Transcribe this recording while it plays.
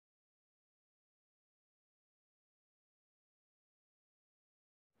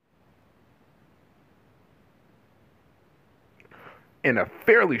In a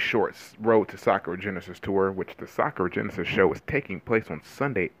fairly short road to Sakura Genesis tour, which the Sakura Genesis show is taking place on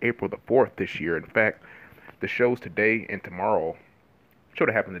Sunday, April the 4th this year. In fact, the shows today and tomorrow, show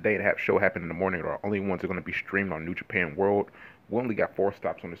that happened today and show happened in the morning, are the only ones that are going to be streamed on New Japan World. We only got 4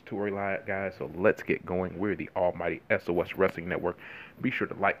 stops on this tour, guys, so let's get going. We're the almighty SOS Wrestling Network. Be sure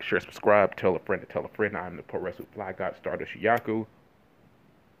to like, share, subscribe, tell a friend to tell a friend. I'm the puroresu FlyGOD Stardust Yaku,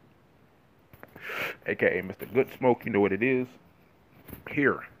 aka Mr. Good Smoke. You know what it is.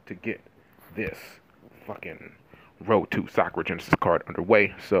 Here to get this fucking Road to Sakura Genesis card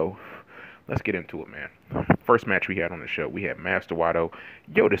underway. So let's get into it, man. First match we had on the show, we had Master Wato,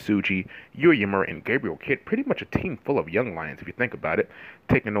 Yota Tsuji, Yuya Uemura, and Gabriel Kidd. Pretty much a team full of young lions, if you think about it,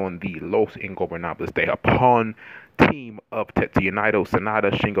 taking on the Los Ingobernables de Japón team of Tetsuya Naito,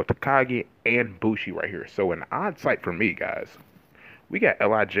 Sanada, Shingo Takagi, and Bushi right here. So an odd sight for me, guys. We got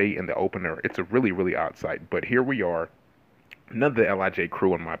LIJ in the opener. It's a really, really odd sight, but here we are. None of the LIJ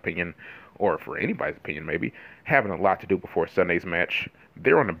crew, in my opinion, or for anybody's opinion maybe, having a lot to do before Sunday's match.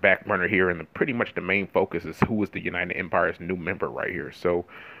 They're on the back burner here, and pretty much the main focus is who is the United Empire's new member right here. So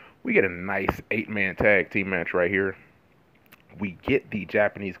we get a nice 8-man tag team match right here. We get the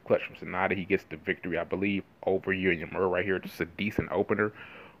Japanese clutch from Sanada. He gets the victory, I believe, over Yuya Uemura right here. Just a decent opener.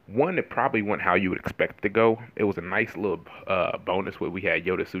 One that probably went how you would expect it to go. It was a nice little bonus where we had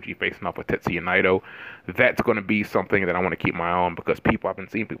Yota Tsuji facing off with Tetsuya Naito. That's going to be something that I want to keep my eye on because I've been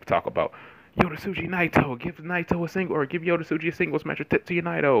seeing people talk about Yota Tsuji Naito, give Naito a single, or give Yota Tsuji a singles match with Tetsuya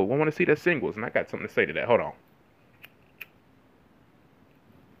Naito. I want to see that singles, and I got something to say to that. Hold on.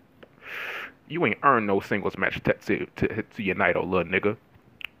 You ain't earned no singles match with Tetsuya Naito, little nigga.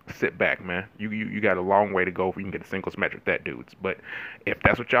 Sit back, man. You got a long way to go before you can get a singles match with that dudes. But if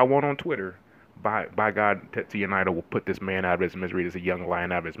that's what y'all want on Twitter, by God, Tetsuya Naito will put this man out of his misery. There's a young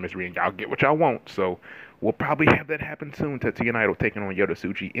lion out of his misery, and y'all get what y'all want. So we'll probably have that happen soon. Tetsuya Naito taking on Yota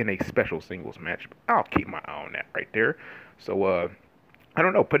Tsuji in a special singles match. I'll keep my eye on that right there. So I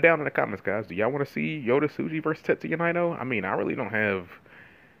don't know. Put down in the comments, guys. Do y'all want to see Yota Tsuji versus Tetsuya Naito? I mean, I really don't have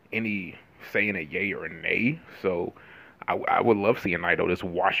any say in a yay or a nay. So I would love seeing Naito just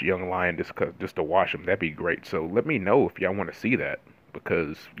wash Young Lion just to wash him. That'd be great. So let me know if y'all want to see that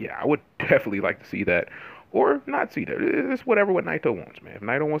because yeah, I would definitely like to see that or not see that. It's whatever what Naito wants, man. If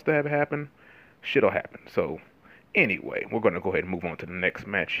Naito wants to have it happen, shit'll happen. So anyway, we're gonna go ahead and move on to the next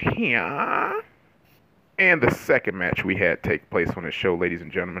match here. And the second match we had take place on the show, ladies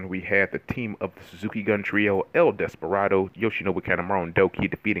and gentlemen, we had the team of the Suzuki Gun Trio, El Desperado, Yoshinobu Kanemaru, and Doki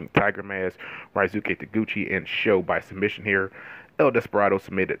defeating Tiger Mask, Raizuke Taguchi, and Sho by submission here. El Desperado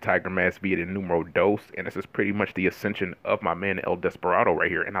submitted Tiger Mask via the numero dos, and this is pretty much the ascension of my man El Desperado right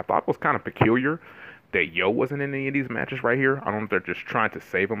here. And I thought it was kind of peculiar that Yo wasn't in any of these matches right here. I don't know if they're just trying to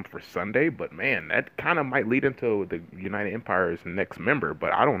save him for Sunday, but man, that kind of might lead into the United Empire's next member.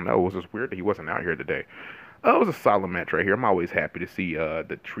 But I don't know. It was just weird that he wasn't out here today. It was a solid match right here. I'm always happy to see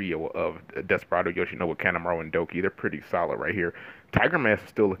the trio of Desperado, Yoshinobu, Kanemaru, and Doki. They're pretty solid right here. Tiger Mask is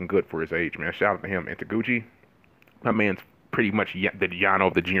still looking good for his age, man. Shout out to him. And Taguchi, my man's pretty much the Yano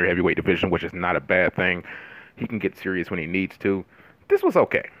of the junior heavyweight division, which is not a bad thing. He can get serious when he needs to. This was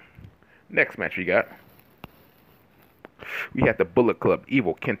okay. Next match we got. We had the Bullet Club,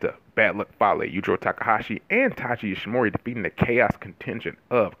 Evil Kenta, Bad Luck Fale, Yujiro Takahashi, and Taiji Ishimori defeating the Chaos contingent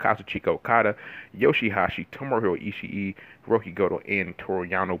of Kazuchika Okada, Yoshihashi, Tomohiro Ishii, Hiroki Goto, and Toru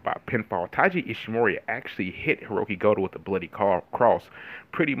Yano by pinfall. Taiji Ishimori actually hit Hiroki Goto with a bloody cross,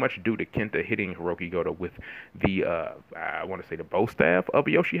 pretty much due to Kenta hitting Hiroki Goto with the, I want to say the bow staff of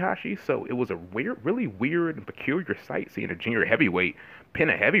Yoshihashi. So it was a really weird and peculiar sight seeing a junior heavyweight pin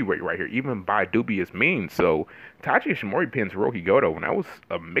a heavyweight right here, even by dubious means. So Taiji Ishimori pins Hiroki Goto, and that was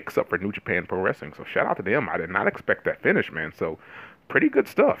a mix-up for New Japan Pro Wrestling. So shout out to them. I did not expect that finish, man. So pretty good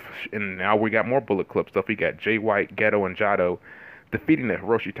stuff. And now we got more Bullet Club stuff. We got Jay White, Geto, and Jado defeating the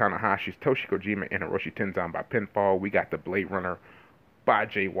Hiroshi Tanahashi's Toshi Kojima and Hiroshi Tenzan by pinfall. We got the Blade Runner by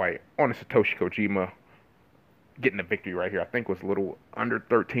Jay White on the Satoshi Kojima getting the victory right here. I think it was a little under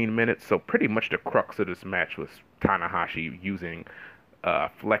 13 minutes. So pretty much the crux of this match was Tanahashi using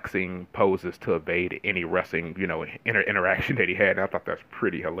flexing poses to evade any wrestling, interaction that he had. And I thought that's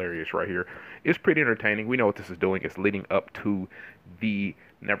pretty hilarious right here. It's pretty entertaining. We know what this is doing. It's leading up to the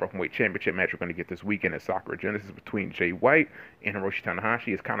Never Openweight Championship match we're going to get this weekend at Sakura Genesis between Jay White and Hiroshi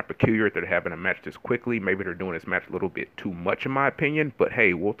Tanahashi. It's kind of peculiar that they're having a match this quickly. Maybe they're doing this match a little bit too much, in my opinion. But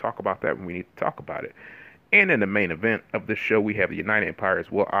hey, we'll talk about that when we need to talk about it. And in the main event of this show, we have the United Empire's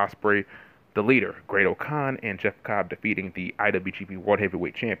Will Ospreay, the leader, Great-O-Khan, and Jeff Cobb defeating the IWGP World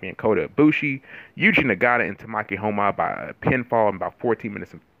Heavyweight Champion, Kota Ibushi, Yuji Nagata, and Tamaki Homa by a pinfall in about 14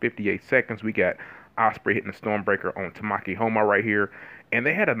 minutes and 58 seconds. We got Osprey hitting the Stormbreaker on Tamaki Homa right here. And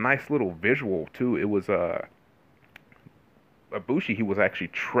they had a nice little visual, too. It was Ibushi, he was actually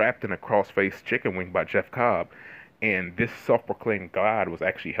trapped in a crossface chicken wing by Jeff Cobb. And this self-proclaimed god was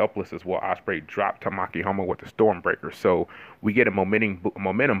actually helpless as well. Osprey dropped Tamaki Homa with the Stormbreaker. So we get a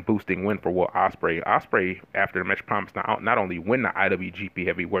momentum boosting win for Will Osprey. Osprey, after the match, promised to not only win the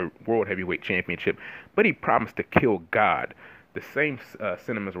IWGP World Heavyweight Championship, but he promised to kill God. The same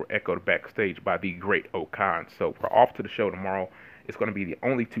sentiments were echoed backstage by the great O-Khan. So we're off to the show tomorrow. It's going to be the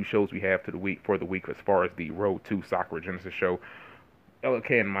only two shows we have for the week as far as the Road to Sakura Genesis show.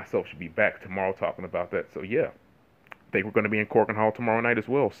 LK and myself should be back tomorrow talking about that. So yeah, I think we're going to be in Corkin Hall tomorrow night as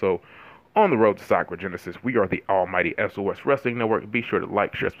well. So on the road to Sakura Genesis, we are the almighty SOS Wrestling Network. Be sure to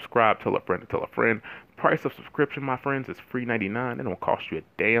like, share, subscribe, tell a friend to tell a friend. Price of subscription, my friends, is $3.99. It don't cost you a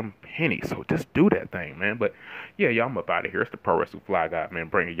damn penny. So just do that thing, man. But yeah, y'all, I'm up out of here. It's the Pro Wrestling Fly God, man,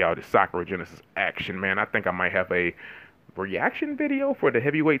 bringing y'all the Sakura Genesis action, man. I think I might have a reaction video for the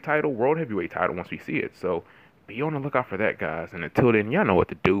heavyweight title, world heavyweight title, once we see it. So be on the lookout for that, guys. And until then, y'all know what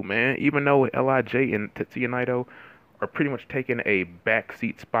to do, man. Even though LIJ and Tetsuya Naito are pretty much taking a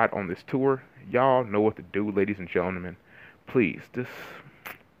backseat spot on this tour, y'all know what to do, ladies and gentlemen. Please, just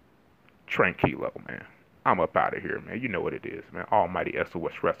tranquilo, man. I'm up out of here, man. You know what it is, man. Almighty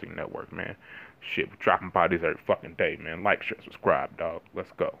SOS Wrestling Network, man. Shit, we're dropping bodies every fucking day, man. Like, share, subscribe, dog.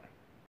 Let's go.